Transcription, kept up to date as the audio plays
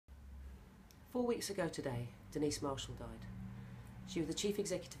4 weeks ago today, Denise Marshall died. She was the chief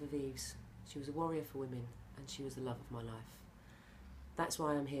executive of EAVES, she was a warrior for women, and she was the love of my life. That's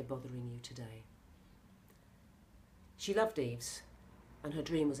why I'm here bothering you today. She loved EAVES, and her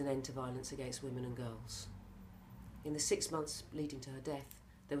dream was an end to violence against women and girls. In the 6 months leading to her death,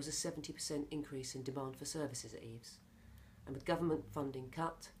 there was a 70% increase in demand for services at EAVES. And with government funding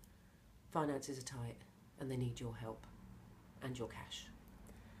cut, finances are tight, and they need your help and your cash.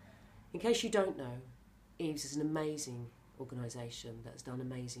 In case you don't know, EAVES is an amazing organisation that has done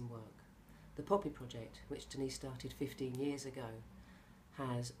amazing work. The Poppy Project, which Denise started 15 years ago,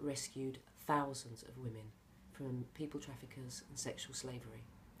 has rescued thousands of women from people traffickers and sexual slavery.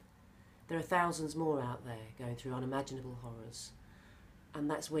 There are thousands more out there going through unimaginable horrors, and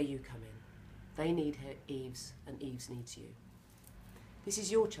that's where you come in. They need EAVES, and EAVES needs you. This is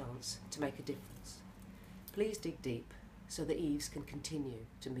your chance to make a difference. Please dig deep so that EAVES can continue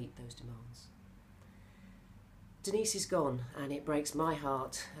to meet those demands. Denise is gone, and it breaks my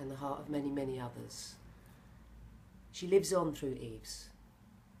heart and the heart of many, many others. She lives on through EAVES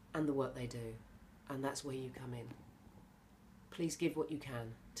and the work they do, and that's where you come in. Please give what you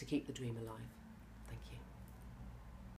can to keep the dream alive.